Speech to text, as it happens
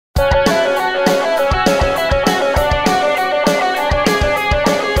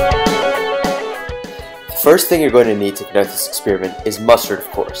first thing you're going to need to conduct this experiment is mustard, of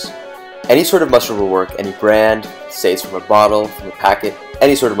course. Any sort of mustard will work, any brand, say it's from a bottle, from a packet,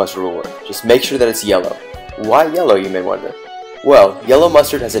 any sort of mustard will work. Just make sure that it's yellow. Why yellow, you may wonder? Well, yellow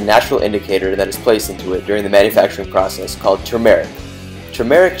mustard has a natural indicator that is placed into it during the manufacturing process called turmeric.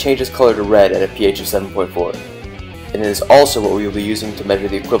 Turmeric changes color to red at a pH of 7.4, and it is also what we will be using to measure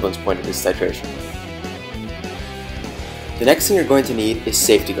the equivalence point of this titration. The next thing you're going to need is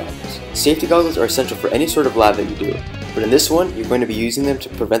safety goggles. Safety goggles are essential for any sort of lab that you do, but in this one, you're going to be using them to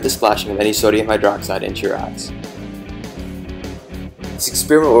prevent the splashing of any sodium hydroxide into your eyes. This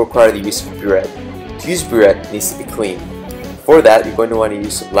experiment will require the use of a buret. To use buret, it needs to be clean. For that, you're going to want to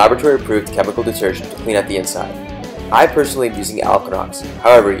use some laboratory-approved chemical detergent to clean out the inside. I personally am using Alkanox,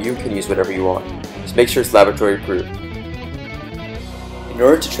 however, you can use whatever you want. Just make sure it's laboratory-approved. In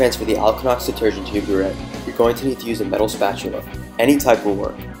order to transfer the Alkanox detergent to your buret, you're going to need to use a metal spatula. Any type will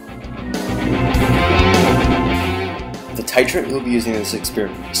work. The titrant you'll be using in this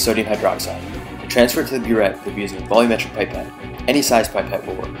experiment is sodium hydroxide. To transfer it to the buret, you'll be using a volumetric pipette. Any size pipette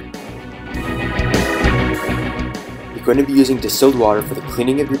will work. You're going to be using distilled water for the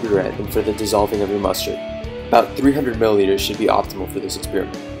cleaning of your buret and for the dissolving of your mustard. About 300 milliliters should be optimal for this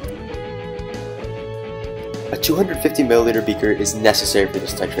experiment. A 250 milliliter beaker is necessary for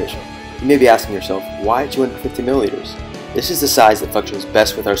this titration. You may be asking yourself, why 250 milliliters? This is the size that functions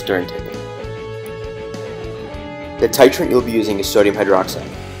best with our stirring table. The titrant you'll be using is sodium hydroxide.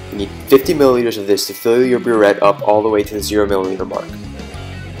 You need 50 milliliters of this to fill your buret up all the way to the 0 milliliter mark.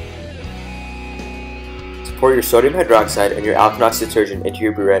 To pour your sodium hydroxide and your Alkanox detergent into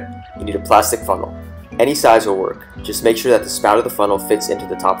your buret, you need a plastic funnel. Any size will work. Just make sure that the spout of the funnel fits into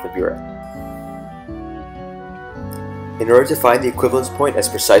the top of the buret. In order to find the equivalence point as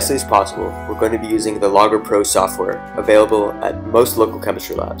precisely as possible, we're going to be using the Logger Pro software, available at most local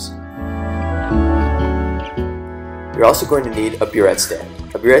chemistry labs. You're also going to need a buret stand.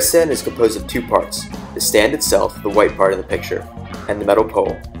 A buret stand is composed of two parts: the stand itself, the white part in the picture, and the metal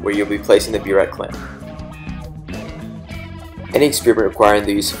pole, where you'll be placing the buret clamp. Any experiment requiring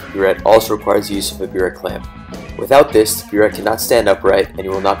the use of a buret also requires the use of a buret clamp. Without this, the buret cannot stand upright and you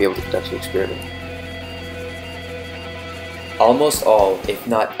will not be able to conduct the experiment. Almost all, if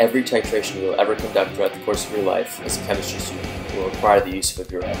not every titration you will ever conduct throughout the course of your life as a chemistry student will require the use of a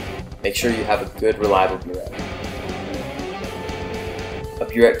buret. Make sure you have a good, reliable buret. A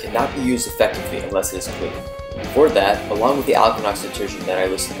buret cannot be used effectively unless it is clean. For that, along with the Alkanox detergent that I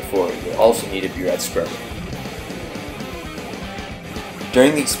listed before, you'll also need a buret scrubber.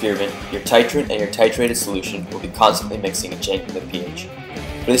 During the experiment, your titrant and your titrated solution will be constantly mixing and changing the pH.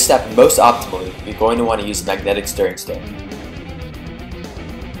 For this to happen most optimally, you're going to want to use a magnetic stirring stand.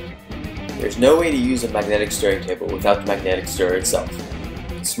 There's no way to use a magnetic stirring table without the magnetic stirrer itself.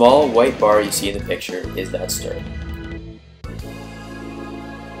 The small white bar you see in the picture is that stirrer.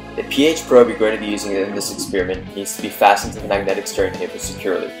 The pH probe you're going to be using in this experiment needs to be fastened to the magnetic stirring table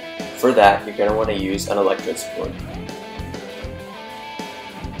securely. For that, you're going to want to use an electrode support.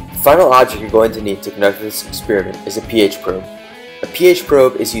 The final object you're going to need to conduct this experiment is a pH probe. A pH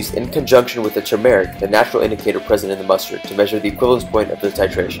probe is used in conjunction with the turmeric, the natural indicator present in the mustard, to measure the equivalence point of the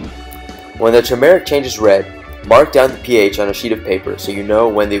titration. When the turmeric changes red, mark down the pH on a sheet of paper so you know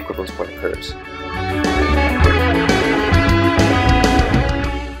when the equivalence point occurs.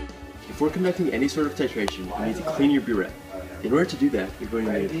 Before conducting any sort of titration, you need to clean your buret. In order to do that, you're going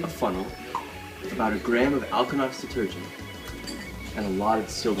to need a funnel, about 1 gram of Alkanox detergent, and a lot of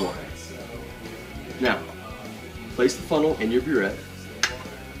distilled water. Now, place the funnel in your buret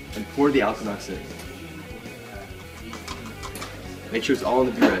and pour the Alkanox in. Make sure it's all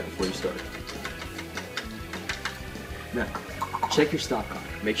in the buret before you start. Now, check your stopcock.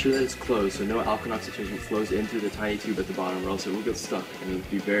 Make sure that it's closed so no Alkanox detergent flows into the tiny tube at the bottom, or else it will get stuck and it'll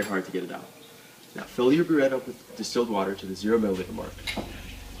be very hard to get it out. Now, fill your buret up with distilled water to the 0 milliliter mark.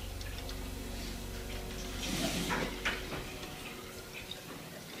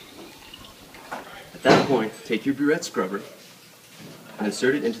 At that point, take your buret scrubber and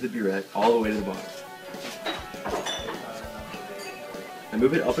insert it into the buret all the way to the bottom. And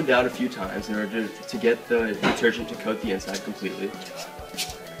move it up and down a few times in order to get the detergent to coat the inside completely.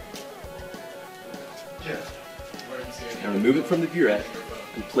 Now remove it from the buret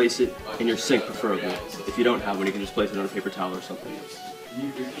and place it in your sink preferably. If you don't have one, you can just place it on a paper towel or something.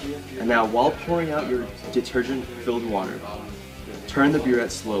 And now while pouring out your detergent-filled water, turn the buret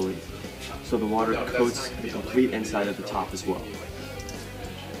slowly so the water coats the complete inside of the top as well.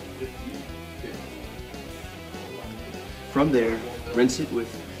 From there, rinse it with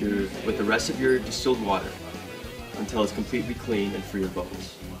the rest of your distilled water until it's completely clean and free of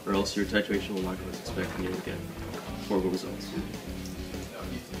bubbles. or else your titration will not go as expected and you'll get horrible results.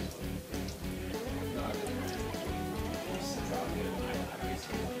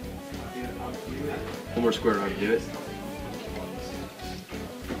 One more square round to do it.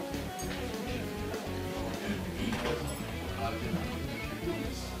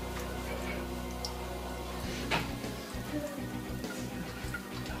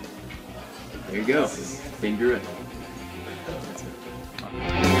 There you go. Clean buret. That's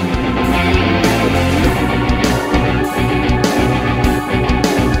it.